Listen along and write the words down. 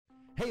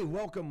Hey,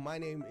 welcome. My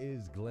name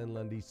is Glenn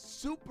Lundy.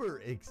 Super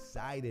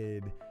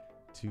excited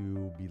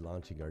to be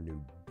launching our new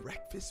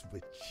Breakfast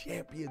with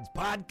Champions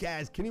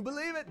podcast. Can you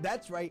believe it?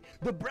 That's right.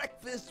 The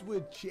Breakfast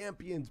with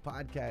Champions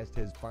podcast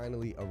has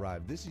finally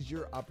arrived. This is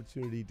your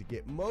opportunity to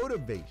get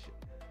motivation,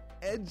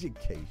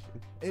 education,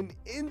 and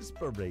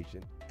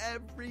inspiration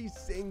every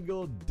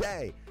single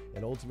day.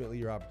 And ultimately,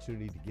 your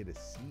opportunity to get a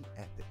seat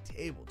at the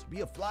table, to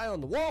be a fly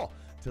on the wall,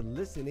 to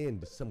listen in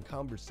to some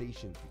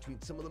conversations between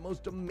some of the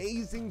most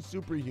amazing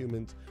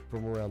superhumans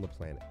from around the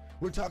planet.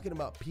 We're talking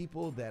about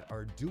people that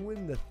are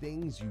doing the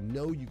things you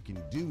know you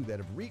can do, that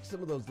have reached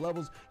some of those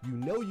levels you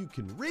know you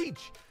can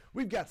reach.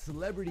 We've got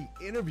celebrity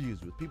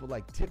interviews with people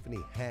like Tiffany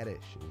Haddish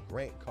and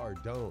Grant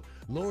Cardone,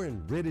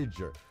 Lauren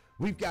Rittiger.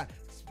 We've got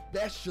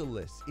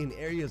specialists in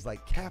areas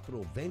like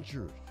capital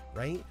ventures,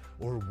 right?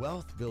 Or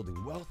wealth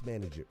building, wealth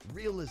management,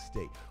 real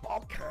estate,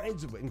 all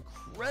kinds of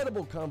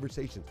incredible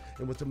conversations.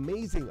 And what's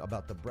amazing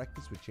about the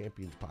Breakfast with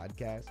Champions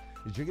podcast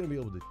is you're going to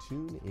be able to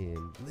tune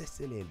in,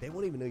 listen in. They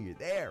won't even know you're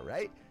there,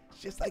 right? It's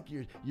just like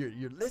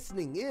you're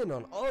listening in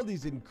on all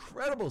these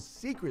incredible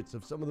secrets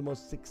of some of the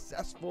most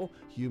successful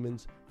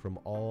humans from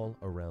all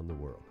around the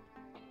world.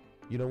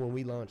 You know, when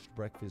we launched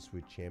Breakfast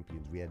with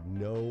Champions, we had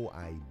no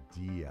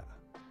idea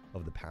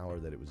of the power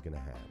that it was going to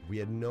have. We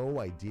had no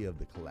idea of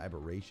the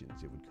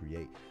collaborations it would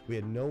create. We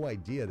had no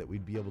idea that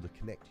we'd be able to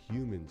connect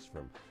humans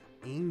from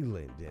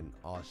England and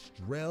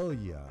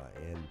Australia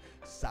and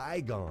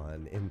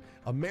Saigon and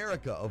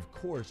America, of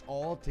course,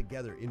 all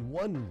together in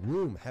one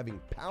room,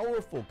 having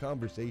powerful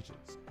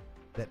conversations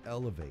that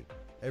elevate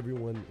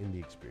everyone in the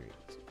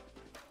experience.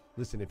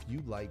 Listen, if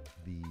you like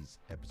these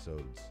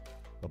episodes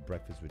of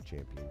Breakfast with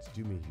Champions,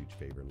 do me a huge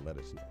favor and let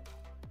us know.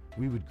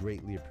 We would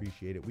greatly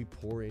appreciate it. We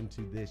pour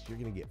into this. You're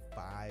going to get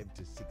 5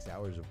 to 6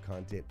 hours of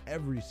content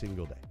every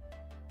single day,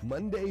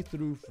 Monday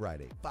through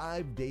Friday,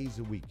 5 days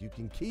a week. You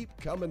can keep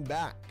coming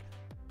back.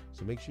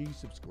 So make sure you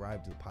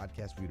subscribe to the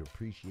podcast. We'd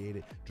appreciate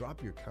it.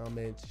 Drop your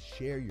comments,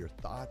 share your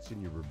thoughts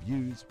and your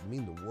reviews. It would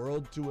mean the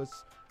world to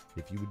us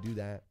if you would do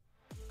that.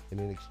 And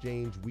in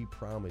exchange, we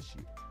promise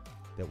you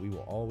that we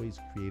will always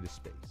create a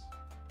space,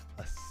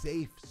 a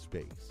safe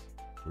space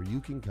where you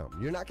can come.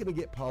 You're not going to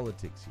get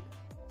politics here.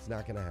 It's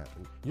not going to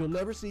happen. You'll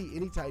never see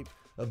any type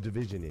of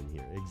division in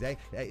here.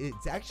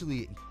 It's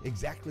actually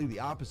exactly the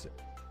opposite.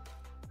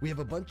 We have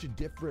a bunch of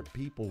different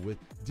people with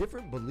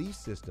different belief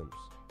systems,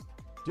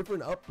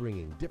 different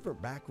upbringing, different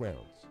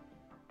backgrounds.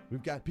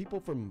 We've got people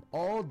from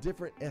all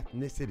different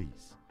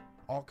ethnicities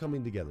all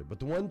coming together. But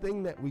the one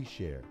thing that we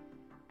share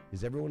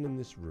is everyone in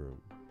this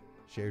room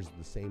shares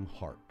the same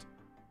heart.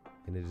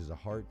 And it is a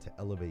heart to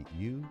elevate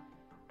you,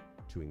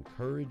 to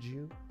encourage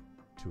you,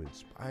 to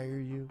inspire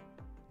you,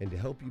 and to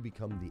help you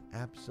become the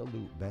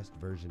absolute best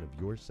version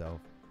of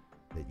yourself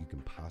that you can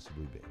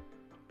possibly be.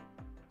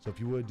 So if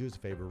you would, do us a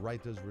favor,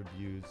 write those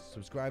reviews,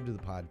 subscribe to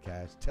the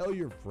podcast, tell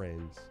your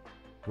friends.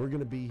 We're going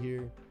to be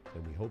here,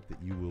 and we hope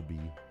that you will be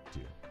too.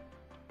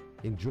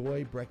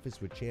 Enjoy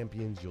Breakfast with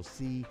Champions. You'll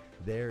see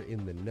there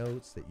in the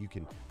notes that you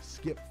can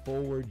skip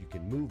forward, you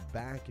can move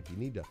back. If you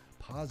need to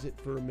pause it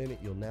for a minute,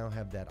 you'll now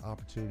have that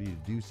opportunity to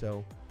do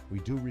so. We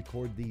do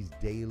record these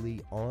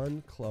daily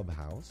on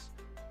Clubhouse.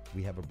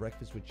 We have a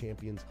Breakfast with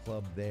Champions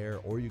club there,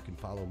 or you can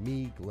follow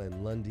me,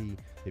 Glenn Lundy,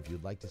 if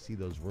you'd like to see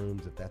those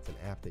rooms. If that's an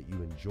app that you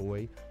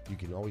enjoy, you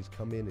can always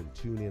come in and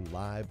tune in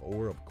live,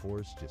 or of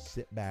course, just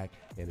sit back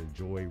and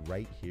enjoy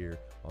right here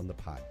on the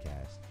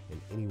podcast and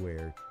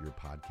anywhere your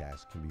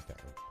podcast can be found.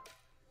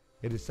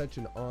 It is such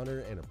an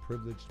honor and a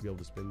privilege to be able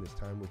to spend this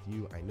time with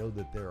you. I know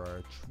that there are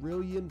a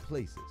trillion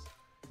places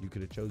you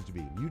could have chose to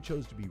be. You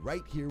chose to be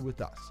right here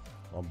with us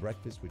on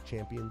Breakfast with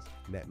Champions,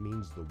 and that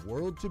means the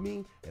world to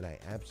me, and I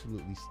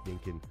absolutely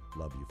stinking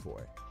love you for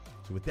it.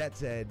 So with that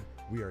said,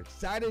 we are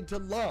excited to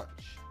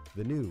launch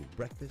the new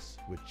Breakfast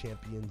with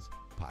Champions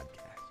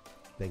podcast.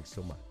 Thanks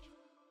so much.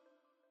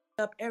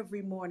 Up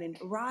every morning,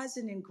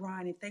 rising and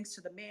grinding, thanks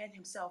to the man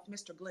himself,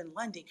 Mr. Glenn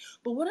Lundy.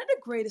 But one of the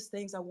greatest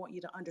things I want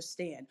you to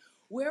understand,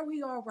 where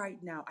we are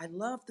right now, I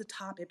love the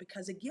topic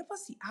because it gives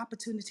us the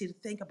opportunity to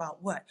think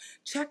about what?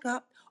 Check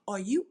up, are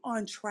you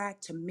on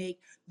track to make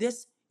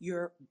this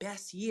your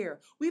best year?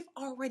 We've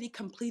already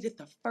completed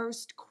the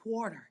first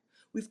quarter.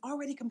 We've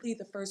already completed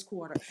the first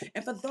quarter.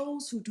 And for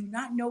those who do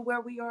not know where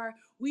we are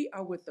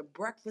with the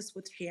Breakfast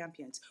with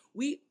Champions.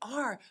 We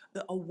are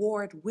the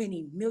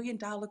award-winning $1 Million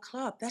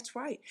Club. That's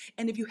right.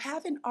 And if you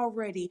haven't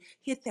already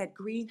hit that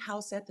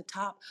greenhouse at the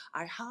top,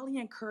 I highly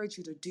encourage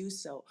you to do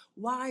so.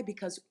 Why?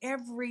 Because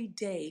every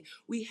day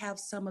we have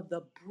some of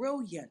the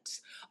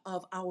brilliance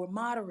of our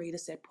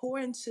moderators that pour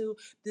into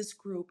this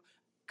group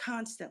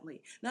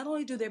constantly. Not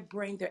only do they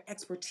bring their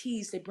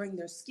expertise, they bring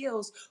their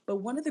skills, but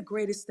one of the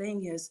greatest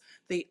thing is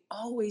they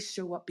always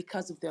show up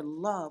because of their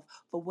love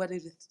for what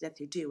it is that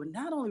they do. And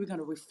not only are we going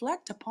to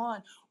reflect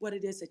upon what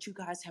it is that you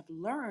guys have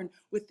learned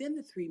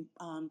within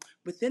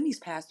within these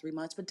past 3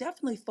 months, but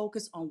definitely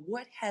focus on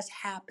what has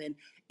happened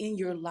in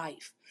your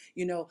life.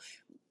 You know,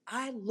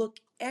 I look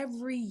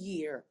every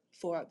year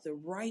for the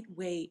right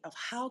way of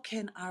how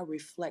can I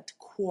reflect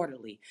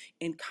quarterly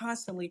and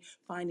constantly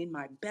finding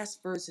my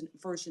best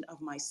version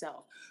of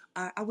myself.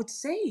 I would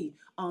say,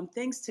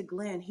 thanks to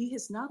Glenn, he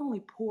has not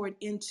only poured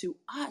into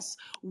us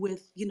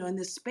with, in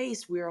this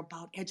space, we're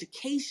about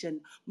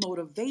education,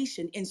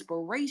 motivation,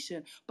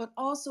 inspiration, but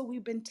also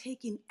we've been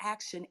taking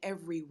action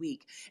every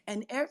week.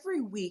 And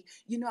every week,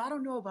 I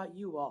don't know about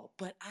you all,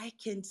 but I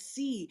can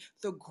see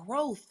the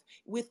growth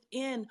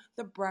within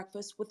the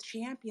Breakfast with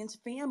Champions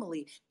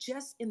family,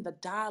 just in the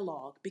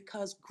dialogue,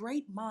 because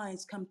great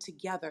minds come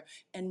together.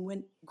 And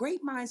when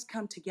great minds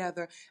come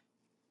together,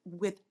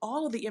 with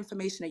all of the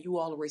information that you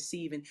all are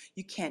receiving,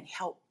 you can't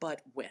help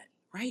but win.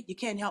 Right? You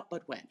can't help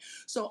but win.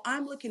 So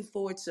I'm looking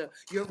forward to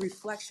your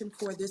reflection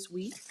for this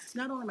week.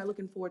 Not only am I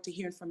looking forward to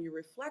hearing from your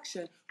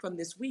reflection from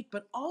this week,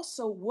 but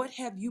also what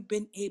have you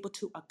been able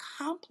to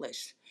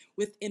accomplish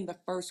within the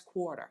first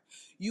quarter?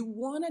 You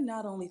want to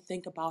not only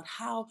think about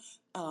how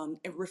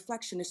a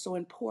reflection is so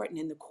important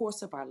in the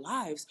course of our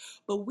lives,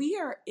 but we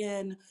are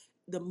in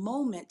the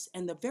moment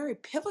and the very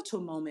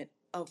pivotal moment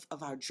of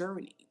our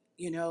journey.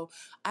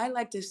 I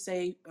like to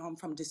say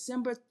from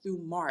December through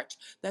March,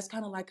 that's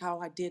kind of like how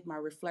I did my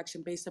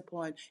reflection based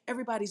upon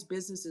everybody's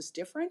business is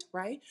different,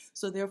 right?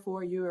 So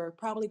therefore, you're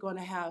probably going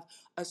to have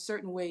a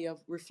certain way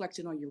of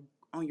reflecting on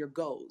your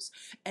goals.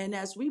 And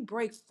as we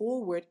break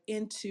forward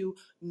into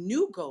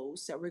new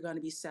goals that we're going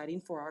to be setting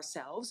for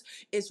ourselves,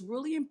 it's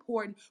really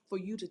important for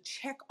you to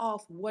check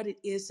off what it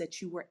is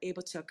that you were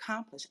able to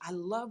accomplish. I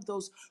love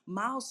those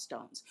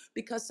milestones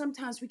because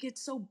sometimes we get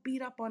so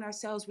beat up on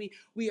ourselves,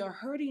 we are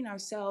hurting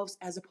ourselves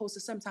as opposed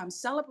to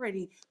sometimes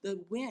celebrating the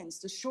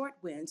wins, the short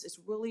wins. It's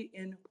really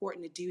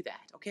important to do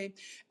that, okay?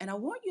 And I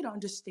want you to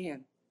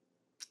understand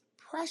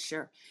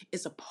pressure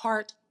is a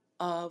part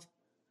of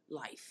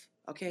life.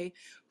 Okay,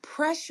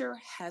 pressure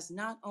has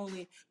not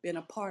only been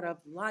a part of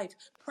life,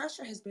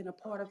 pressure has been a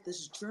part of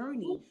this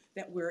journey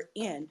that we're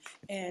in.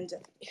 And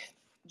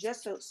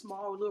just a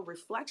small little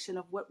reflection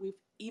of what we've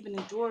even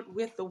endured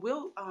with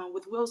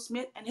with Will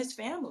Smith and his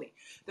family,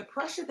 the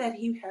pressure that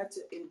he had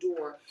to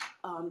endure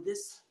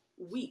this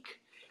week.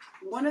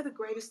 One of the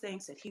greatest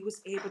things that he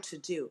was able to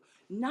do,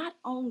 not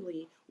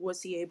only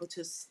was he able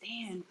to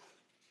stand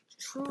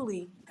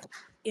truly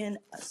in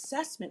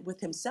assessment with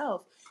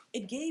himself,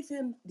 it gave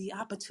him the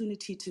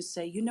opportunity to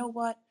say, you know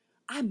what?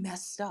 I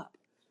messed up.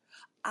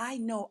 I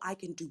know I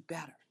can do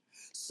better.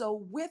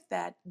 So, with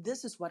that,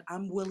 this is what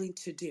I'm willing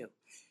to do.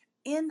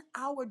 In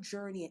our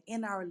journey and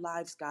in our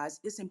lives, guys,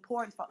 it's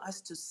important for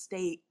us to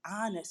stay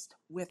honest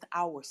with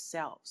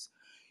ourselves.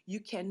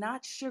 You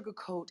cannot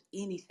sugarcoat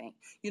anything.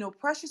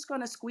 Pressure's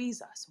going to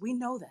squeeze us. We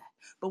know that.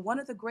 But one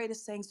of the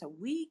greatest things that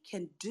we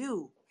can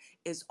do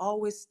is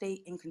always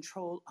stay in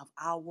control of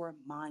our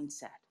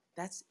mindset.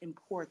 That's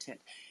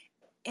important.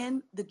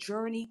 In the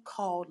journey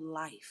called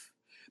life,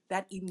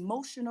 that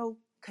emotional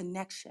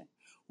connection,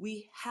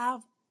 we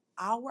have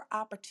our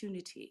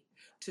opportunity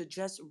to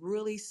just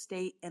really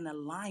stay in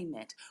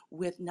alignment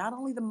with not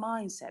only the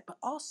mindset, but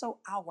also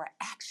our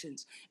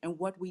actions and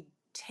what we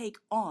take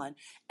on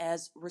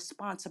as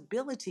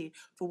responsibility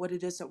for what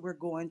it is that we're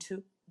going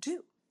to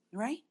do,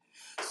 right?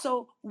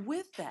 So,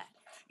 with that,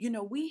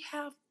 we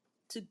have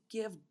to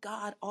give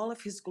God all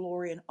of his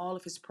glory and all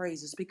of his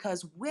praises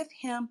because with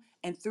him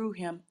and through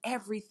him,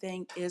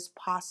 everything is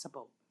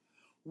possible.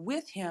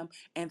 With him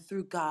and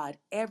through God,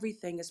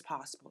 everything is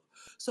possible.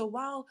 So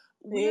while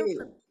we're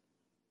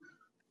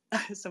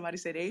Hey, somebody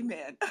said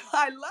amen.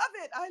 I love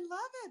it. I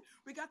love it.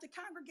 We got the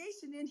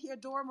congregation in here,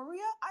 Dora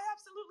Maria. I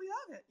absolutely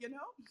love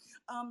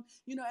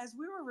it, as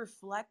we were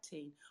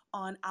reflecting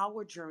on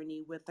our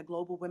journey with the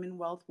Global Women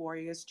Wealth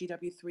Warriors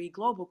GW3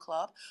 Global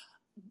Club,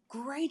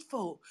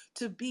 grateful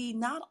to be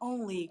not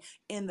only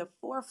in the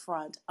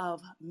forefront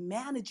of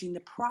managing the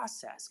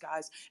process,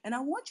 guys. And I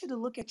want you to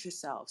look at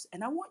yourselves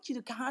and I want you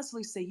to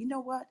constantly say, you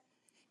know what?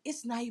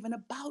 It's not even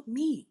about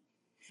me.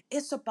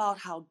 It's about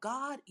how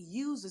God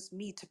uses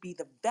me to be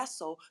the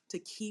vessel to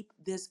keep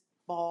this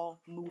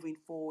ball moving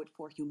forward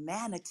for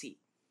humanity.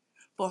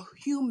 For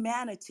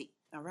humanity,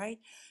 all right?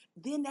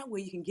 Then that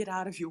way you can get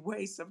out of your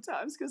way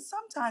sometimes because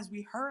sometimes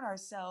we hurt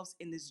ourselves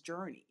in this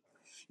journey.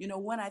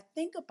 When I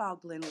think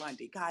about Glenn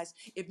Lundy, guys,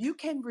 if you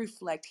can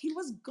reflect, he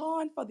was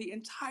gone for the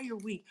entire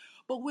week.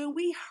 But when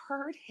we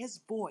heard his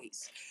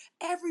voice,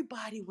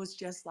 everybody was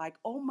just like,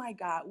 oh my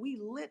God, we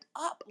lit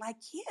up like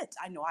kids.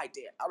 I know I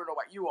did. I don't know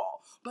about you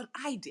all, but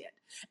I did.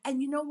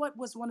 And you know what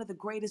was one of the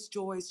greatest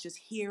joys? Just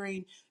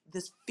hearing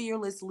this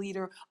fearless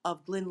leader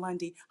of Glenn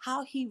Lundy,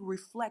 how he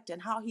reflected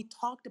and how he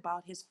talked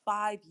about his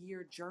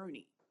 5-year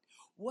journey,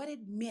 what it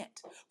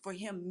meant for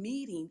him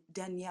meeting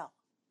Danielle,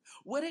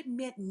 what it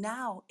meant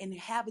now in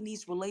having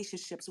these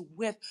relationships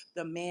with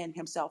the man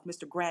himself,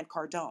 Mr. Grant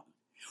Cardone.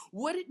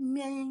 What it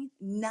meant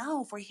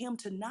now for him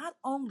to not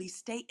only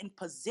stay in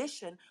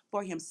position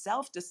for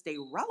himself to stay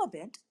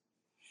relevant,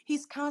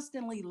 he's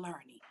constantly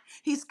learning.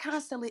 He's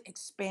constantly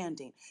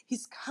expanding.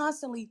 He's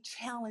constantly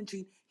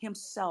challenging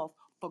himself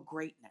for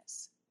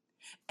greatness.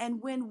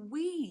 And when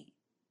we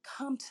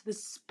come to the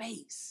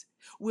space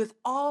with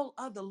all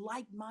other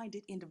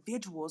like-minded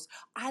individuals.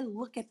 I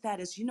look at that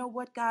as, you know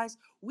what, guys,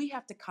 we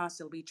have to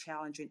constantly be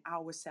challenging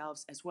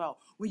ourselves as well.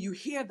 When you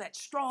hear that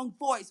strong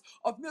voice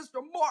of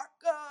Mr.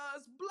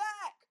 Marcus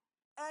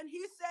Black, and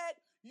he said,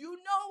 you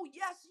know,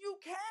 yes, you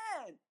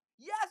can.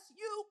 Yes,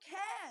 you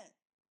can.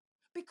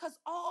 Because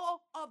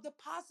all of the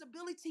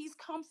possibilities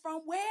come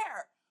from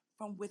where?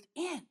 From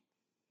within.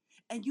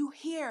 And you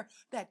hear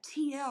that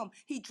TM,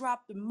 he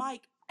dropped the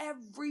mic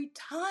every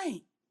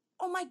time.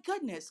 Oh my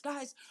goodness,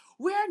 guys,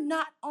 we're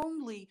not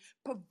only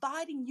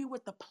providing you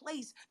with a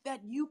place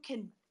that you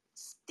can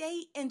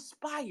stay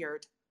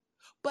inspired,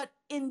 but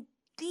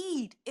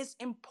indeed it's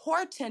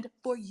important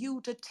for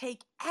you to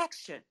take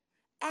action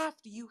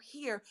after you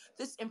hear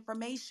this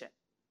information.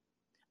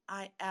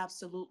 I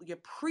absolutely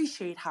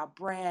appreciate how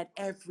Brad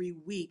every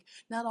week,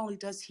 not only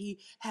does he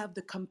have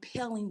the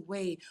compelling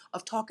way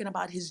of talking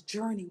about his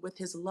journey with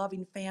his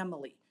loving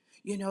family,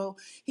 you know,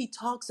 he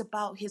talks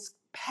about his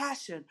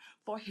passion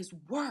for his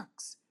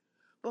works,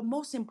 but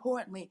most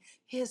importantly,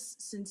 his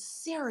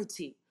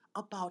sincerity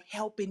about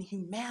helping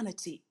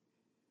humanity.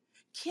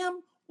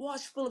 Kim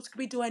Walsh Phillips could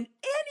be doing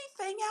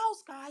anything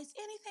else, guys,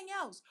 anything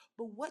else.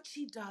 But what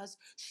she does,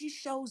 she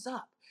shows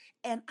up.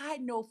 And I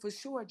know for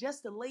sure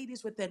just the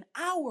ladies within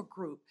our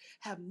group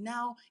have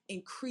now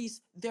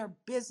increased their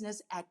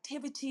business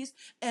activities.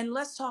 And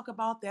let's talk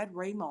about that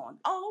Raymond.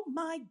 Oh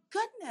my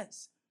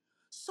goodness.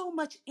 So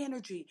much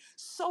energy,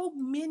 so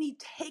many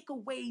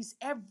takeaways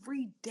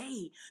every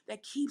day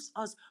that keeps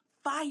us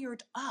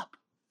fired up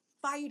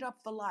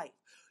for life.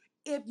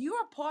 If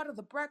you're a part of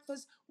the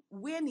Breakfast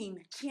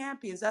Winning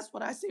Champions, that's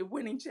what I say,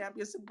 winning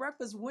champions, the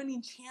Breakfast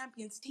Winning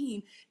Champions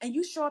team, and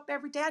you show up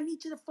every day, I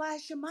need you to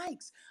flash your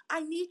mics. I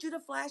need you to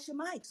flash your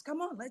mics.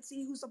 Come on, let's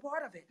see who's a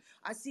part of it.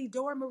 I see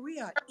Dora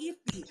Maria,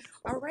 Ify.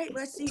 All right,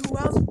 let's see who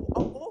else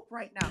awoke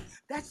right now.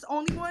 That's the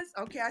only ones?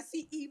 Okay, I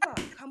see Eva.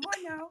 Come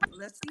on now.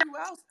 Let's see who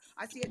else.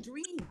 I see a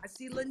Dream. I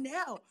see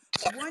Linnell.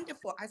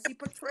 Wonderful. I see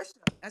Patricia.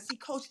 I see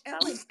Coach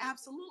Ellen.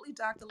 Absolutely,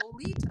 Dr.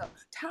 Lolita.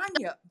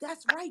 Tanya.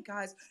 That's right,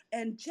 guys.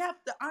 And Jeff,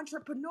 the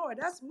entrepreneur.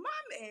 That's my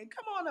man.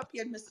 Come on up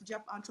here, Mr.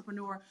 Jeff,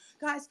 entrepreneur.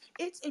 Guys,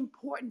 it's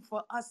important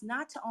for us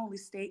not to only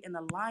stay in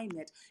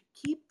alignment.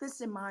 Keep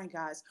this in mind,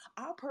 guys.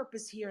 Our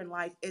purpose here in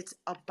life, it's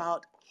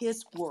about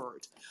his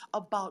word,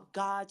 about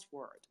God's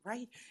word,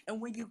 right?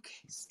 And when you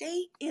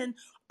stay in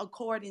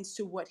accordance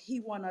to what he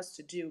wants us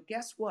to do,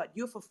 guess what?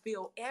 You'll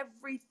fulfill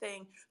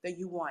everything that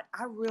you want.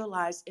 I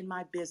realized in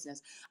my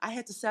business, I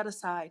had to set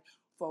aside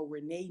for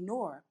Renee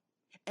Noor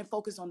and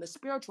focus on the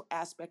spiritual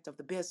aspect of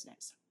the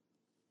business.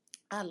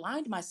 I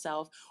aligned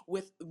myself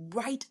with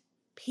right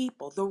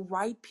people. The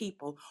right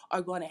people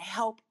are going to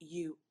help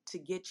you to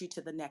get you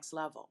to the next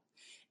level.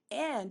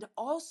 And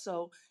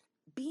also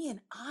being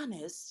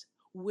honest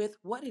with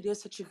what it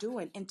is that you're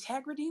doing.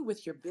 Integrity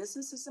with your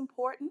business is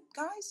important,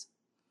 guys,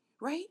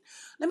 right?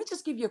 Let me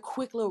just give you a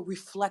quick little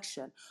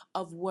reflection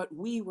of what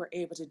we were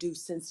able to do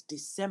since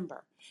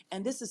December.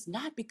 And this is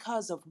not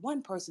because of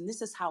one person,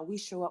 this is how we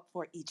show up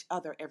for each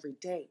other every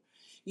day.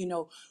 You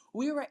know,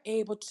 we were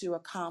able to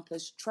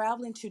accomplish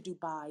traveling to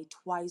Dubai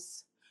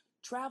twice,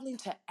 traveling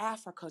to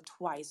Africa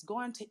twice,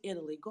 going to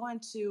Italy, going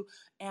to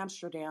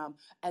Amsterdam,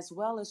 as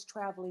well as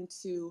traveling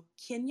to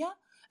Kenya.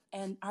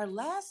 And our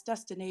last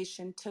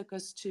destination took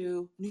us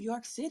to New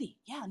York City.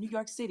 Yeah, New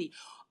York City.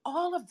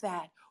 All of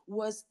that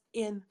was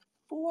in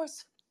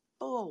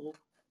forceful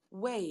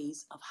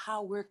ways of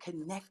how we're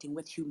connecting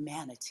with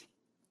humanity.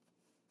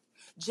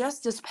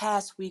 Just this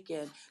past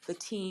weekend, the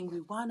team, we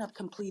wound up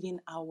completing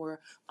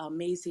our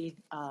amazing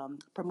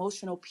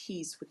promotional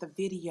piece with the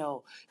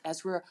video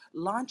as we're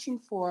launching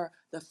for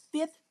the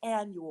 5th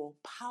annual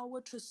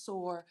Power to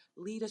Soar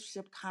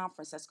Leadership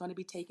Conference that's going to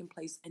be taking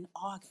place in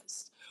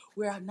August.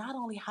 We're not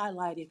only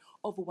highlighting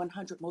over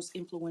 100 most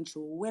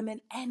influential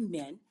women and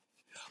men,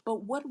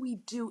 but what we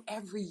do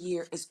every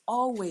year is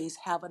always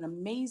have an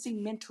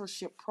amazing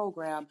mentorship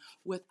program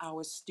with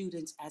our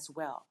students as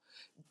well.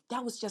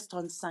 That was just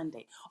on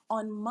Sunday.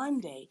 On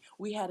Monday,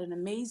 we had an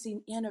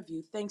amazing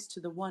interview thanks to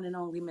the one and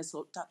only Miss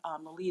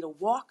Lolita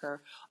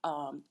Walker,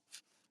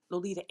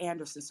 Lolita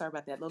Anderson, sorry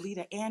about that.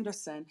 Lolita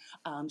Anderson,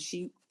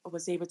 she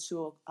was able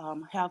to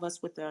have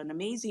us with an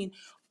amazing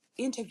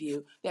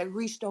interview that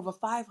reached over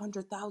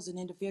 500,000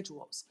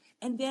 individuals.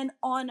 And then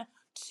on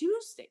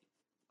Tuesday,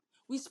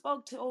 we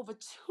spoke to over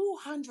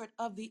 200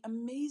 of the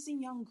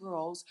amazing young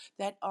girls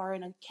that are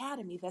in an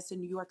academy that's in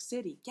New York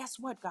City. Guess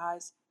what,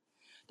 guys?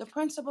 The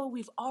principal,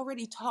 we've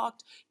already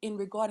talked in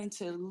regarding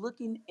to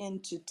looking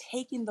into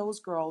taking those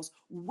girls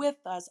with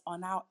us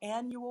on our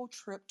annual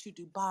trip to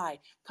Dubai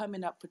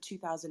coming up for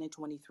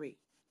 2023.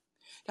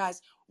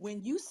 Guys, when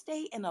you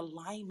stay in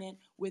alignment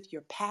with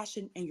your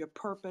passion and your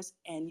purpose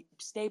and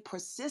stay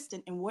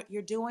persistent in what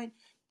you're doing,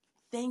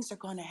 things are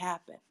going to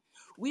happen.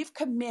 We've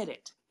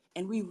committed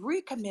and we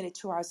recommitted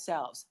to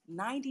ourselves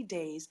 90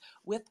 days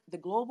with the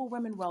Global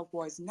Women Wealth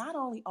Wars. Not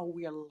only are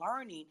we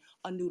learning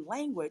a new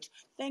language,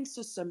 thanks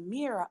to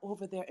Samira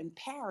over there in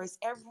Paris,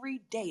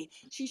 every day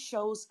she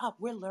shows up.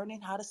 We're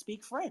learning how to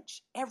speak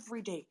French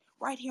every day,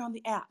 right here on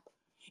the app.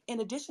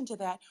 In addition to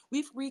that,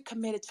 we've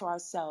recommitted to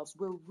ourselves.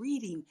 We're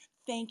reading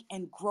Think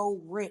and Grow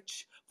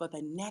Rich for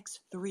the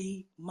next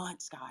 3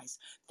 months, guys.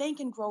 Think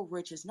and Grow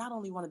Rich is not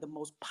only one of the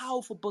most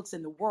powerful books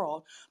in the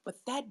world, but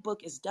that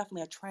book is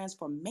definitely a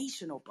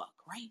transformational book,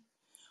 right?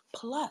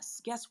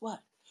 Plus, guess what?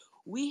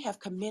 We have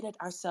committed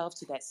ourselves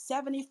to that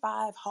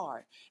 75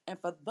 hard. And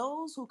for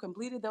those who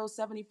completed those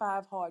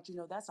 75 hard,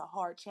 that's a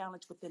hard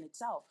challenge within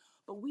itself.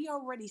 But we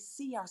already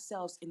see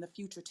ourselves in the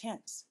future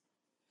tense.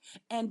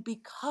 And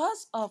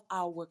because of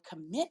our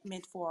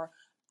commitment for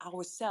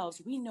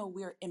ourselves, we know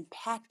we're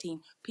impacting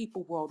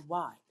people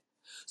worldwide.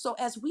 So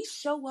as we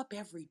show up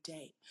every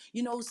day,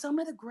 some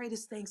of the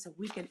greatest things that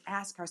we can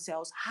ask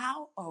ourselves,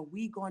 how are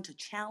we going to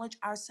challenge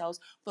ourselves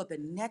for the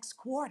next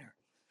quarter?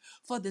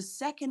 For the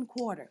second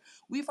quarter,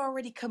 we've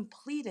already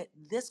completed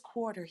this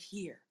quarter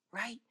here,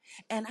 right?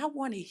 And I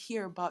want to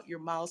hear about your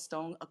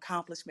milestone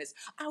accomplishments.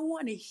 I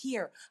want to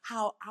hear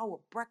how our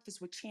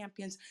Breakfast with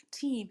Champions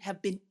team have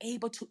been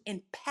able to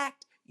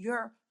impact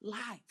your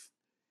life,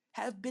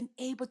 have been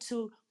able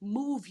to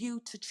move you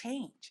to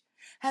change,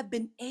 have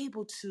been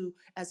able to,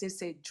 as they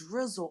say,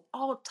 drizzle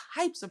all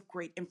types of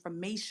great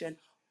information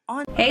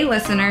on. Hey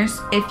listeners,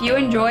 if you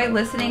enjoy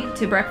listening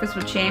to Breakfast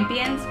with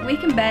Champions, we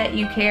can bet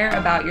you care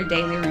about your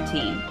daily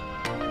routine.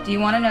 Do you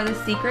want to know the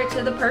secret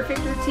to the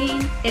perfect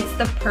routine? It's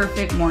the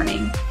perfect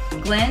morning.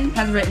 Glenn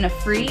has written a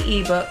free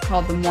ebook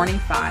called The Morning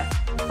 5,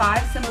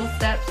 5 simple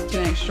steps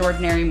to an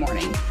extraordinary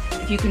morning.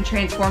 If you can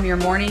transform your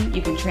morning,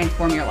 you can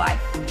transform your life.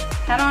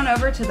 Head on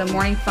over to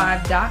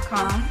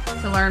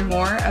themorning5.com to learn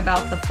more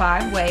about the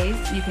 5 ways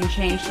you can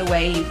change the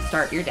way you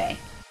start your day.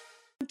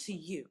 To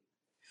you,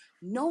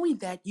 knowing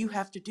that you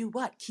have to do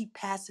what? Keep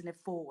passing it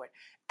forward.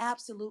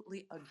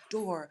 Absolutely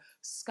adore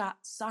Scott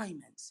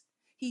Simons.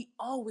 He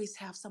always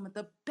have some of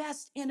the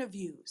best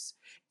interviews.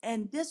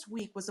 And this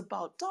week was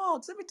about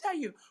dogs. Let me tell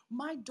you,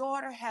 my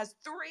daughter has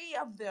 3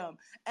 of them.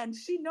 And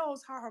she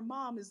knows how her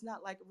mom is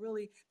not like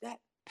really that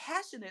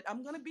passionate.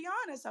 I'm going to be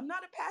honest. I'm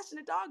not a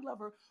passionate dog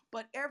lover.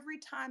 But every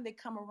time they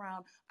come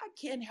around, I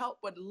can't help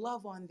but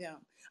love on them.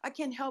 I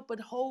can't help but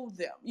hold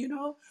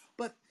them.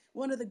 But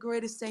one of the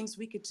greatest things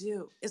we could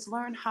do is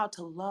learn how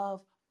to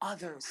love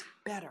others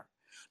better.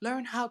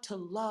 Learn how to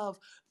love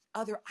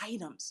other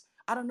items.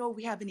 I don't know if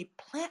we have any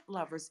plant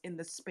lovers in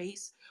the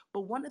space,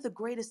 but one of the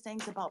greatest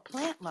things about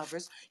plant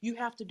lovers, you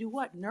have to do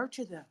what?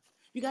 Nurture them.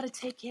 You got to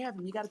take care of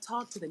them. You got to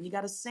talk to them. You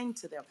got to sing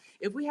to them.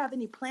 If we have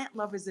any plant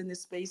lovers in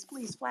this space,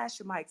 please flash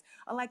your mics.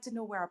 I'd like to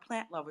know where our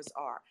plant lovers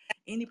are.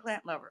 Any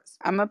plant lovers?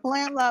 I'm a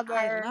plant lover.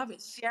 I love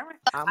it. Sharon?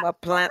 I'm a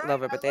plant Right,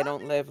 lover, I but they love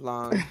don't it. live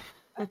long.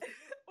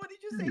 What did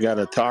you say, You got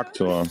to talk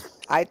to Dora? them.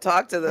 I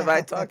talk to them.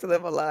 I talk to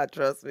them a lot.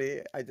 Trust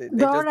me. They just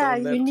Dora, don't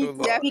you live too need to You have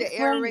long. to speak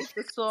French. aerate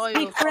the soil,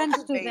 Speak French to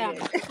cultivate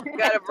them. it.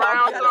 Got a Talk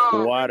brown to them. thumb.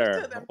 Bring it to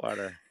Water, them.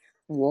 water.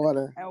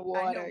 Water. And I know.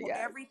 water, Well, yes.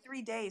 every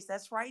 3 days.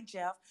 That's right,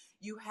 Jeff.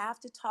 You have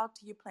to talk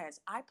to your plants.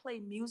 I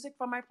play music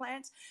for my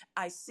plants.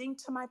 I sing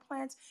to my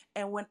plants.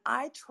 And when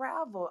I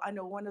travel, I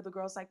know one of the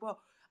girls like, well,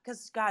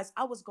 because guys,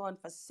 I was gone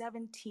for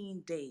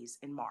 17 days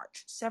in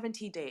March,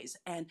 17 days.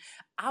 And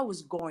I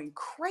was going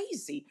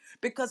crazy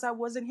because I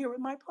wasn't here with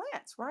my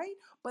plants, right?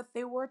 But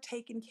they were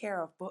taken care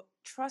of. But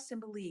trust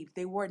and believe,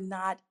 they were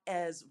not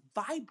as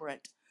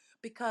vibrant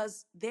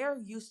because they're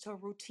used to a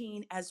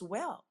routine as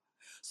well.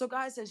 So,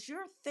 guys, as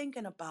you're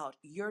thinking about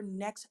your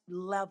next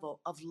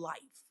level of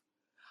life,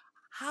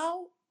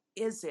 how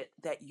is it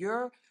that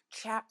your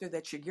chapter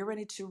that you're getting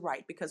ready to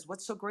write? Because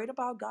what's so great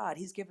about God,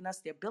 He's given us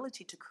the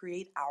ability to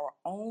create our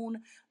own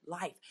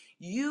life.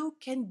 You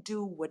can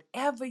do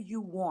whatever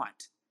you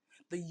want.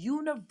 The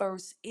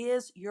universe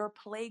is your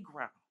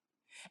playground.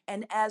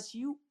 And as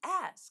you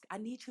ask, I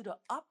need you to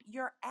up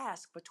your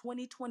ask for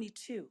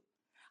 2022.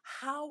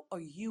 How are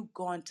you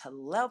going to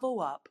level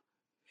up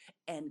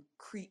and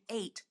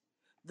create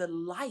the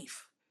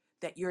life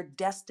that you're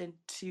destined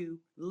to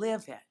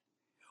live in?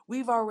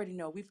 We've already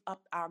know we've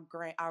upped our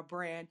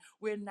brand.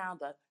 We're now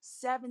the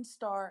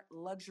 7-star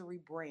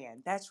luxury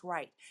brand. That's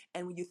right.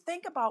 And when you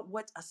think about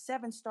what a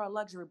 7-star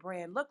luxury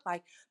brand look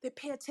like, they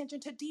pay attention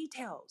to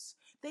details.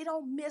 They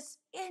don't miss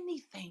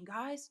anything,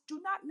 guys. Do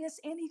not miss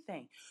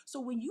anything. So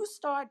when you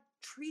start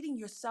treating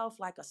yourself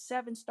like a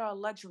 7-star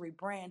luxury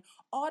brand,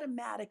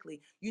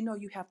 automatically,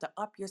 you have to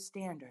up your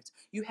standards.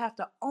 You have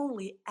to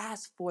only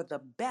ask for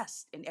the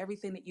best in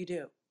everything that you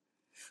do.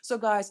 So,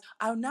 guys,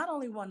 I not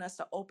only want us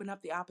to open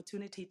up the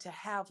opportunity to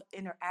have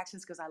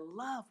interactions because I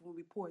love when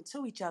we pour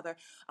into each other.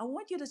 I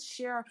want you to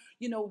share,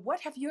 what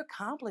have you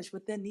accomplished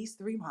within these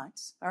 3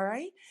 months? All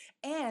right.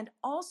 And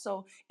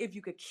also, if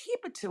you could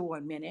keep it to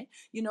 1 minute,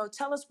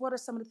 tell us what are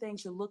some of the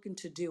things you're looking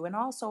to do, and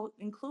also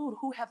include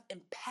who have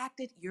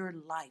impacted your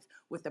life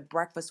with the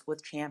Breakfast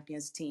with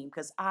Champions team,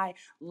 because I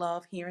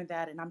love hearing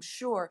that. And I'm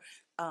sure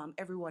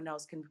everyone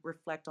else can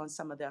reflect on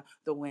some of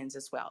the wins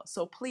as well.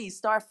 So please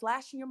start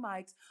flashing your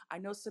mics. I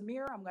know,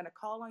 Samira, I'm going to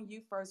call on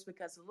you first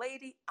because,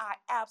 lady, I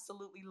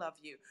absolutely love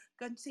you.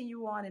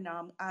 Continue on, and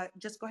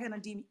just go ahead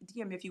and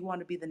DM if you want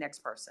to be the next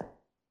person.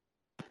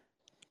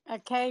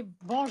 Okay,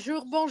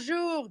 bonjour,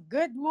 bonjour.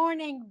 Good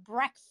morning,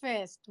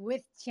 Breakfast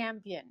with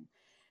Champion.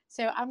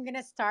 So I'm going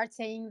to start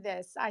saying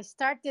this. I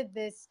started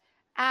this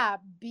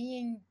app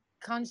being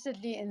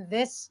constantly in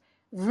this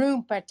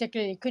room,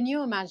 particularly. Can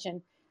you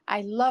imagine?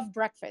 I love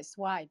breakfast.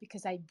 Why?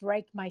 Because I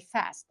break my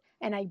fast,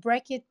 and I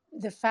break it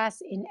the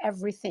fast in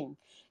everything,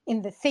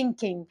 in the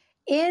thinking,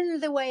 in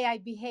the way I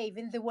behave,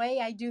 in the way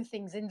I do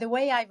things, in the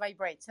way I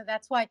vibrate. So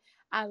that's why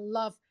I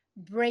love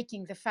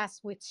breaking the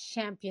fast with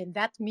champion.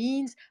 That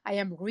means I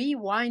am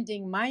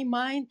rewinding my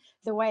mind,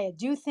 the way I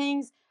do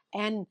things,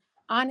 and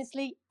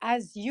honestly,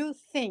 as you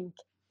think,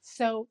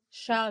 so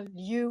shall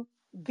you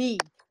be.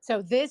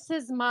 So this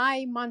is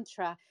my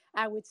mantra,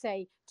 I would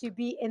say, to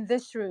be in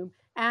this room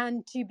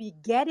and to be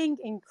getting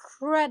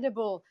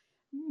incredible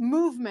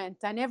movement,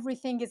 and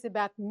everything is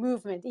about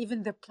movement.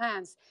 Even the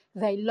plants,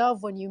 they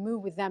love when you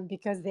move with them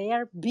because they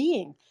are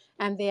being,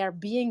 and they are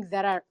beings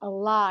that are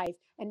alive.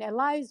 And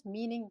alive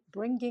meaning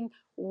bringing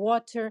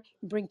water,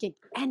 bringing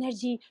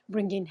energy,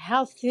 bringing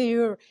health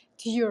to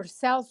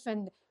yourself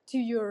and to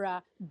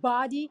your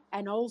body,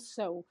 and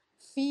also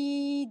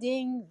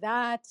feeding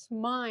that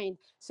mind.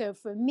 So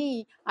for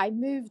me, I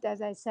moved,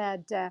 as I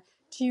said,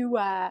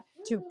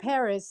 to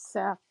Paris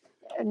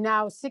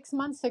now 6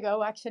 months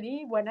ago,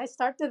 actually, when I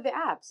started the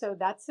app. So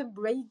that's a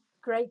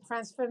great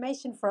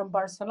transformation from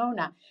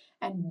Barcelona,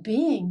 and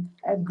being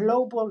a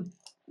global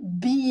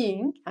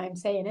being. I'm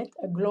saying it,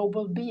 a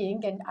global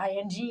being, and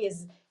ing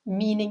is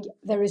meaning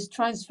there is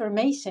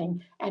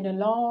transformation and a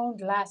long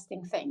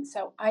lasting thing.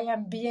 So I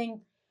am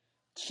being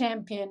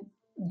champion,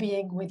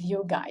 being with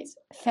you guys.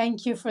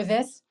 Thank you for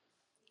this.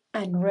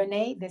 And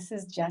Renee, this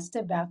is just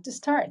about to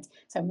start.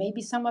 So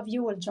maybe some of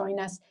you will join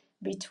us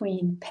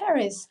between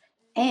Paris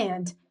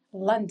and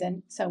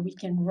London so we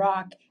can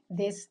rock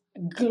this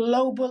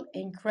global,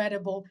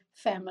 incredible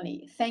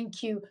family.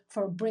 Thank you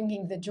for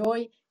bringing the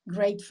joy.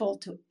 Grateful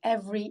to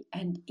every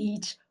and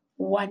each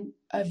one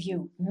of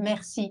you.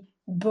 Merci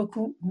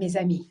beaucoup, mes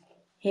amis.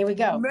 Here we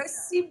go.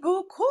 Merci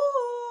beaucoup.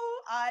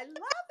 I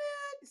love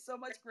it. So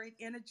much great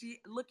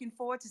energy. Looking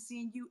forward to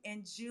seeing you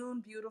in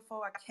June.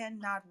 Beautiful. I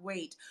cannot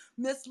wait.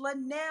 Miss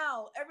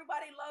Linnell.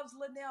 Everybody loves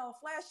Linnell.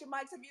 Flash your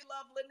mics if you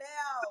love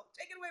Linnell.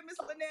 Take it away, Miss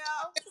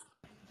Linnell.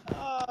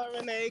 Oh,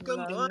 Renee, good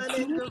Love you.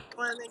 morning, good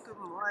morning, good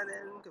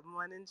morning, good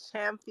morning,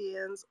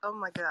 champions. Oh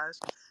my gosh.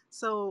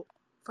 So,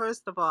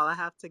 first of all, I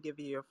have to give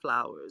you your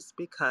flowers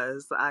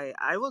because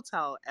I will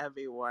tell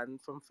everyone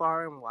from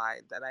far and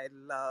wide that I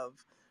love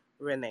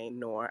Renee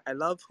Noor. I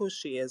love who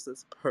she is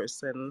as a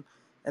person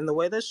and the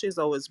way that she's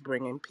always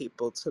bringing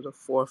people to the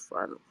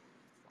forefront.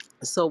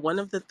 So, one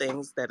of the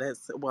things that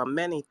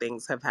many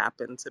things have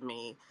happened to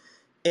me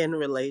in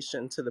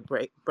relation to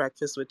the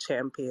Breakfast with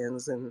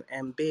Champions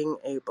and being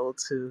able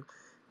to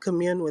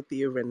commune with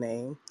you,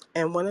 Renee.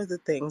 And one of the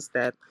things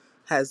that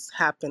has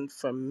happened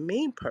for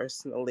me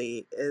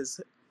personally is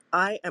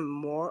I am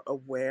more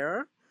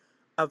aware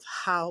of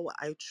how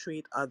I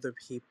treat other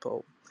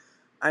people.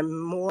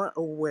 I'm more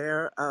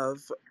aware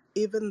of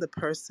even the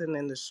person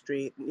in the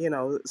street. You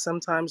know,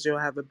 sometimes you'll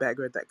have a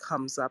beggar that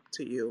comes up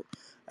to you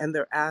and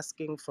they're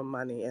asking for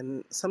money,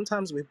 and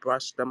sometimes we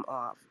brush them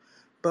off.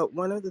 But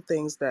one of the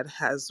things that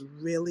has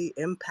really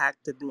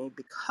impacted me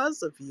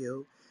because of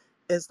you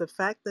is the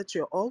fact that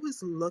you're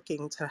always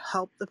looking to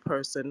help the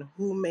person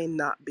who may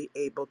not be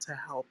able to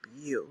help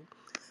you.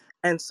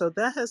 And so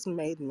that has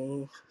made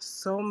me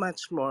so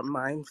much more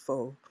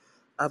mindful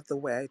of the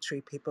way I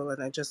treat people.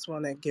 And I just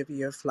want to give you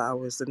your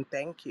flowers and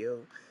thank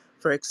you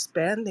for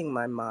expanding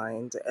my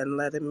mind and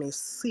letting me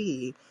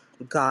see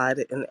God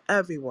in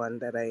everyone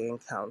that I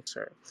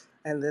encounter.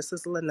 And this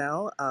is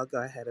Linnell. I'll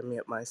go ahead and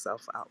mute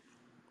myself out.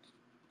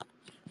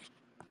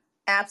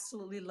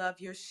 Absolutely love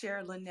your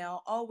share,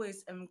 Linnell.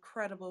 Always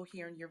incredible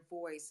hearing your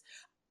voice.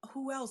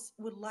 Who else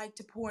would like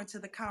to pour into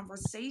the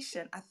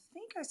conversation? I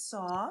think I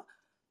saw,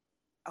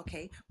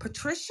 okay,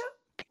 Patricia.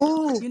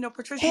 Oh, You know,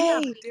 Patricia,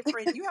 hey,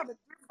 you have a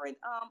different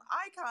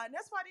icon.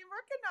 That's why I didn't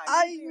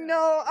recognize you I there.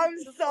 know. I'm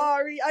Beautiful.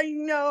 sorry. I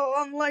know.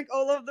 I'm like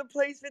all over the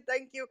place, but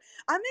thank you.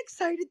 I'm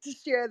excited to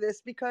share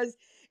this because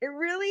it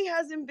really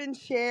hasn't been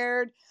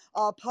shared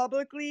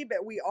publicly,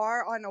 but we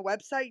are on a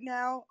website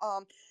now.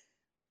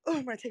 Oh,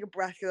 I'm gonna take a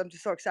breath because I'm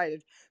just so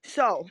excited.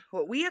 So,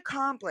 what we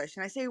accomplished,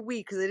 and I say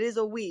we because it is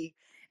a we,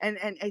 and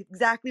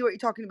exactly what you're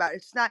talking about.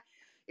 It's not,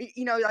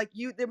 like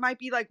you. There might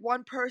be like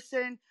one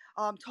person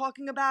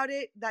talking about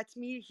it. That's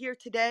me here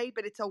today,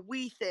 but it's a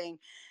we thing,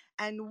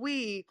 and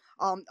we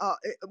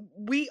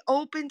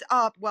opened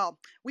up. Well,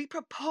 we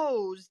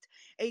proposed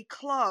a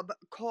club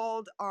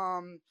called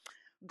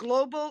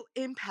Global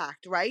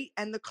Impact, right?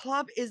 And the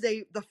club is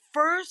the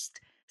first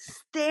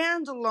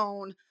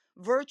standalone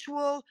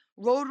virtual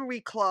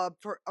Rotary Club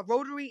for a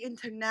Rotary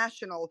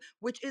International,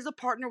 which is a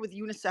partner with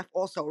UNICEF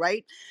also,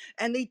 right?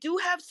 And they do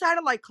have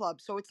satellite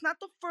clubs, so it's not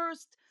the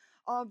first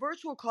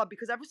virtual club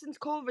because ever since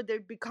COVID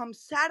they've become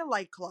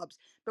satellite clubs.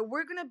 But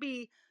we're gonna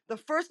be the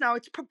first now.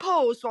 It's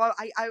proposed, so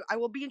I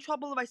will be in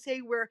trouble if I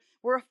say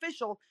we're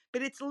official,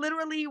 but it's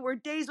literally we're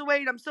days away,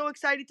 and I'm so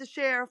excited to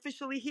share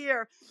officially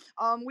here.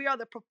 We are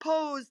the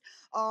proposed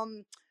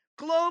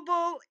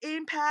global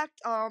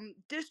impact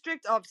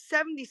district of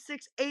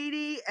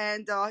 7680,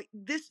 and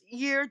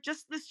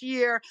just this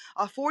year,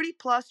 40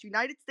 plus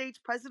United States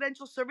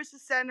Presidential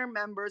Services Center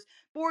members,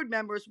 board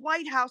members,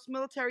 White House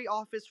military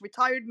office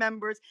retired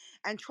members,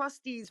 and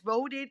trustees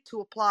voted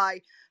to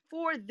apply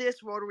for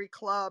this Rotary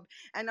Club.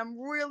 And I'm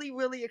really,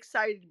 really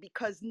excited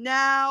because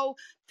now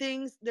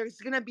there's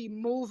going to be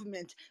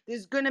movement.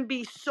 There's going to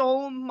be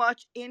so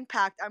much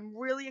impact. I'm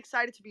really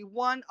excited to be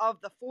one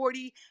of the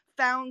 40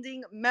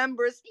 founding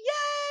members.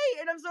 Yay!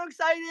 And I'm so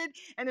excited.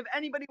 And if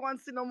anybody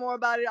wants to know more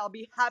about it, I'll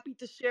be happy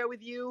to share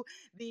with you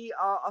the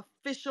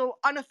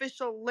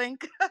unofficial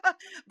link.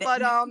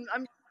 But I'm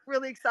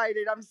really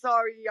excited. I'm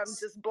sorry. I'm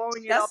just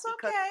blowing it up That's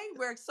because okay.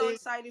 We're so they,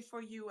 excited for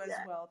you as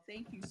yeah. well.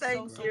 Thank you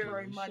Thank so you.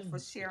 very much for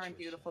Congratulations, sharing, Patricia.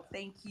 beautiful.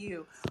 Thank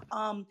you.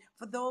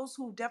 For those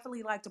who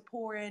definitely like to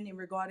pour in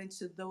regarding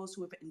to those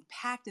who have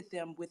impacted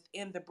them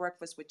within the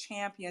Breakfast with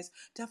Champions,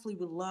 definitely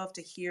would love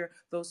to hear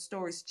those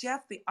stories.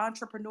 Jeff, the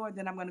entrepreneur,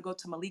 then I'm going to go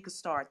to Malika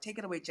Starr. Take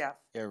it away, Jeff.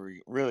 Yeah,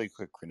 really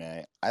quick,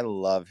 Renee. I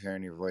love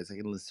hearing your voice. I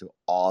can listen to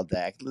all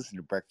day. I can listen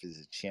to Breakfast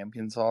with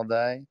Champions all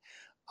day.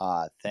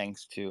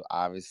 Thanks to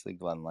obviously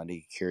Glenn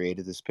Lundy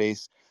curated the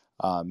space.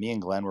 Me and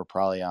Glenn were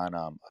probably on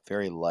a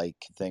very like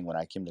thing when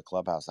I came to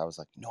Clubhouse. I was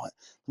like, you know what?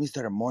 Let me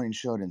start a morning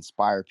show to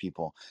inspire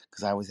people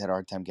because I always had a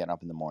hard time getting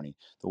up in the morning.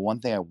 The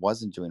one thing I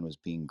wasn't doing was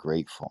being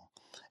grateful,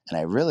 and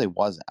I really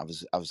wasn't.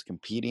 I was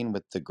competing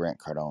with the Grant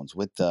Cardones,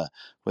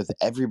 with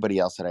everybody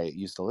else that I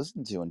used to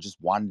listen to, and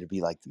just wanted to be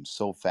like them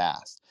so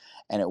fast.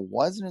 And it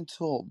wasn't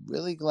until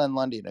really Glenn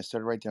Lundy and I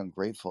started writing down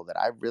grateful that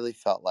I really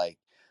felt like,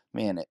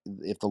 man,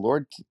 if the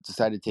Lord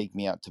decided to take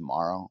me out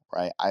tomorrow,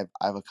 right,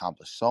 I've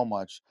accomplished so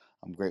much.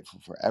 I'm grateful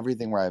for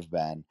everything where I've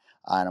been,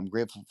 and I'm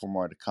grateful for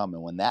more to come.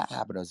 And when that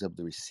happened, I was able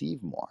to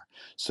receive more.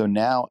 So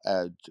now,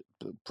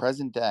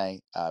 present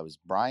day, it was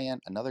Brian,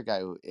 another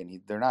guy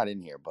they're not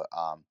in here, but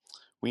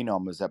we know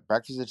him, was at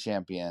Breakfast of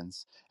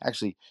Champions.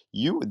 Actually,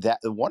 that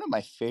one of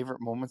my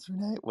favorite moments,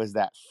 Renee, was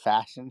that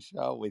fashion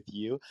show with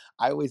you.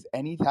 I always,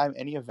 anytime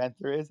any event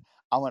there is,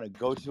 I want to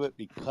go to it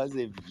because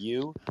of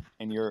you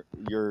and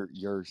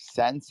your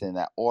sense in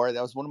that. Or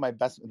that was one of my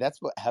best.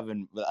 That's what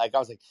heaven. Like I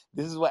was like,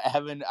 this is what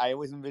heaven. I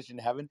always envisioned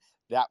heaven.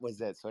 That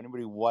was it. So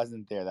anybody who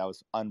wasn't there, that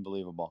was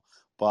unbelievable.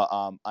 But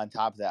on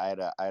top of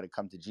that, I had a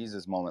come to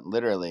Jesus moment,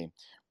 literally,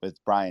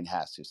 with Brian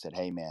Hess, who said,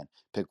 "Hey man,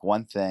 pick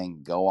one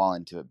thing, go all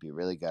into it, be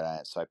really good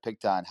at it." So I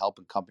picked on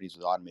helping companies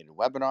with automated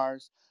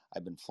webinars.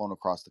 I've been flown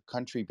across the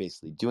country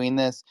basically doing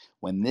this.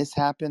 When this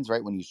happens,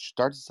 right, when you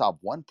start to solve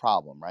one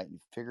problem, right, and you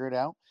figure it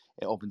out,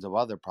 it opens up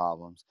other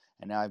problems.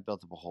 And now I've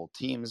built up a whole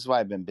team. This is why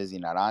I've been busy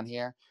not on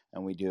here.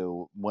 And we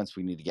do, once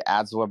we need to get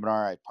ads to the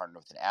webinar, I partner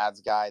with an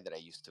ads guy that I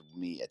used to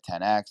meet at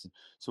 10X.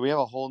 So we have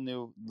a whole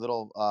new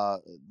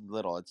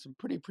it's a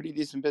pretty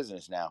decent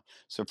business now.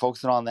 So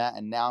focusing on that.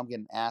 And now I'm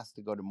getting asked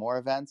to go to more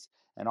events.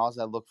 And all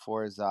I look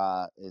for is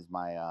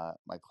my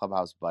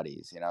Clubhouse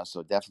buddies,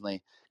 So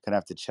definitely gonna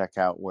have to check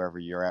out wherever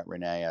you're at,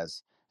 Renee,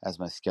 as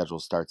my schedule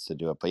starts to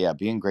do it. But yeah,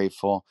 being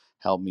grateful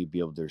helped me be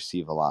able to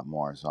receive a lot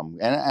more. So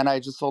and I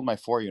just sold my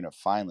 4 unit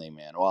finally,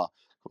 man. Well,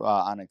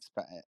 on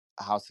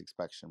house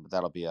inspection, but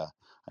that'll be a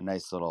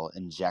nice little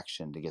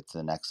injection to get to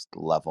the next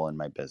level in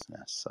my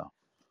business.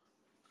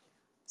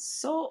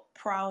 So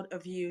proud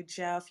of you,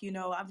 Jeff.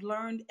 I've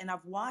learned and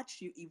I've watched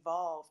you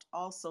evolve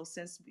also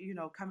since,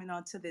 coming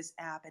onto this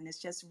app. And it's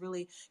just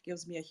really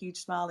gives me a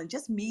huge smile. And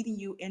just meeting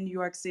you in New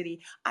York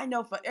City, I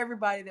know for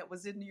everybody that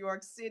was in New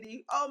York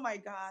City, oh my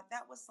God,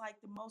 that was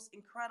like the most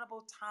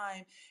incredible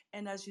time.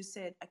 And as you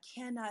said, I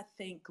cannot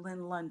thank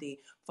Glenn Lundy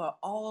for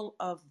all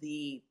of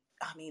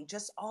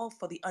just all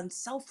for the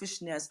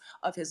unselfishness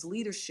of his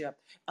leadership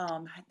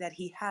that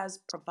he has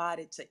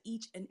provided to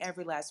each and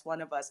every last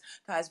one of us.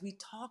 Guys, we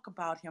talk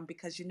about him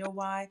because you know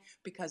why?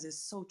 Because it's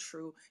so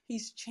true.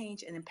 He's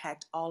changed and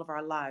impact all of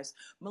our lives.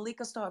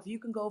 Malika Starr, if you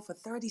can go for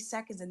 30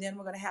 seconds, and then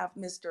we're going to have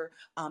Mr.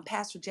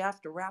 Pastor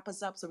Jeff to wrap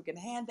us up so we can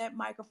hand that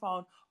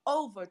microphone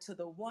over to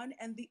the one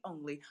and the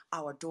only,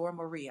 our Dora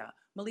Maria.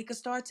 Malika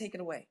Starr, take it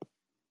away.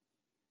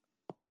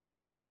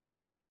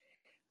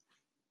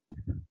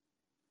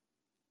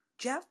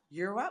 Jeff,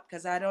 you're up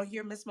because I don't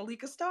hear Miss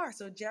Malika Starr.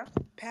 So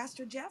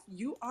Pastor Jeff,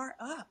 you are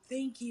up.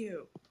 Thank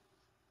you.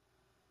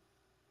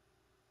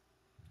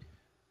 I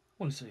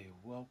want to say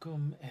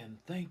welcome and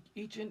thank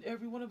each and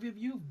every one of you.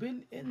 You've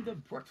been in the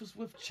Breakfast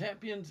with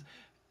Champions,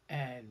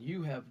 and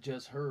you have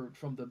just heard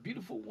from the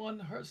beautiful one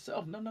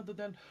herself, none other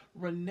than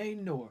Renee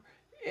Noor.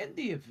 In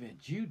the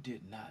event you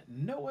did not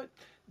know it,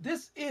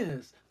 this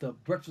is the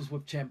Breakfast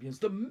with Champions,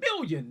 the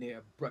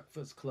Millionaire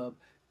Breakfast Club.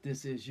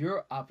 This is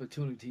your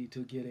opportunity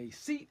to get a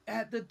seat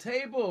at the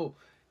table.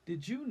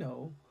 Did you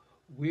know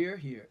we're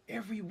here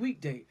every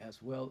weekday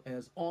as well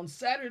as on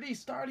Saturday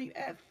starting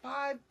at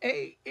 5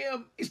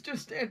 a.m. Eastern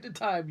Standard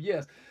Time?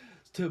 Yes,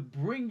 to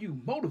bring you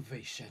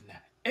motivation,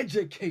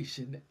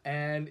 education,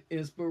 and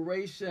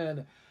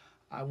inspiration.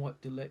 I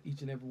want to let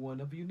each and every one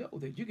of you know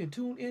that you can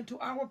tune into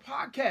our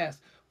podcast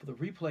for the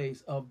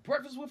replays of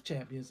Breakfast with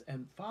Champions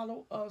and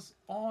follow us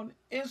on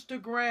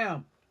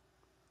Instagram.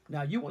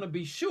 Now, you want to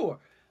be sure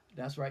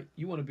That's right.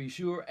 You want to be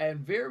sure and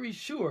very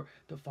sure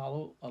to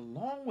follow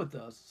along with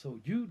us so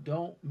you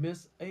don't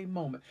miss a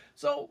moment.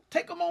 So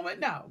take a moment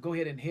now. Go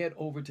ahead and head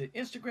over to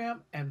Instagram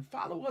and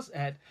follow us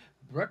at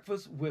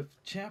Breakfast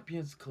with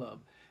Champions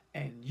Club.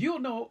 And you'll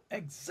know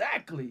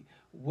exactly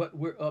what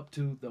we're up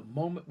to the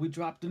moment we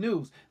drop the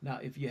news. Now,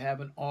 if you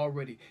haven't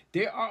already,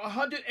 there are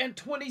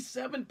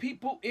 127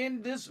 people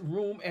in this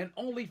room and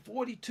only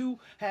 42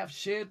 have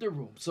shared the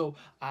room. So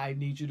I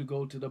need you to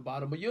go to the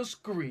bottom of your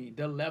screen,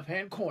 the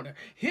left-hand corner,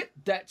 hit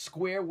that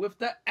square with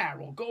the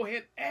arrow. Go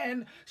ahead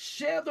and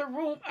share the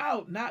room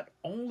out, not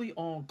only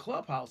on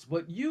Clubhouse,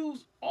 but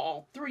use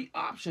all three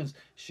options.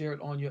 Share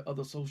it on your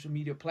other social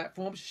media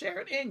platforms. Share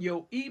it in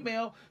your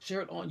email.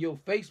 Share it on your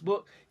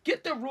Facebook.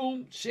 Get the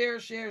room. Share,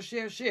 share,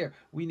 share, share.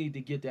 We need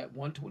to get that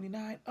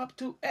 129 up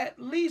to at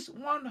least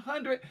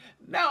 100.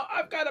 Now,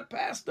 I've got to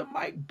pass the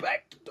mic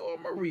back to Dora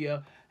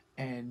Maria.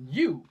 And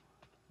you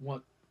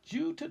want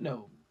you to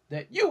know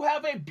that you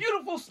have a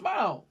beautiful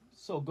smile.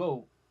 So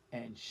go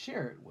and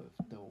share it with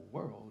the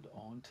world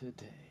on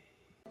today.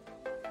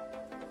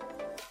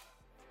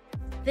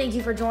 Thank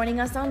you for joining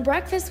us on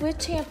Breakfast with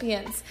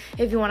Champions.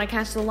 If you want to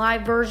catch the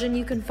live version,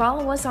 you can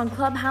follow us on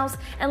Clubhouse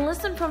and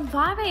listen from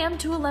 5 a.m.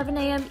 to 11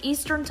 a.m.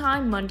 Eastern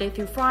Time, Monday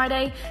through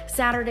Friday,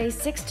 Saturdays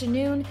 6 to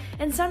noon,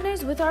 and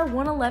Sundays with our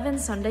 111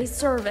 Sunday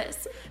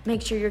service.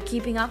 Make sure you're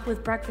keeping up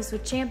with Breakfast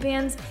with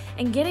Champions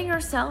and getting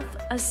yourself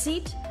a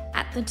seat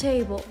at the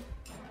table.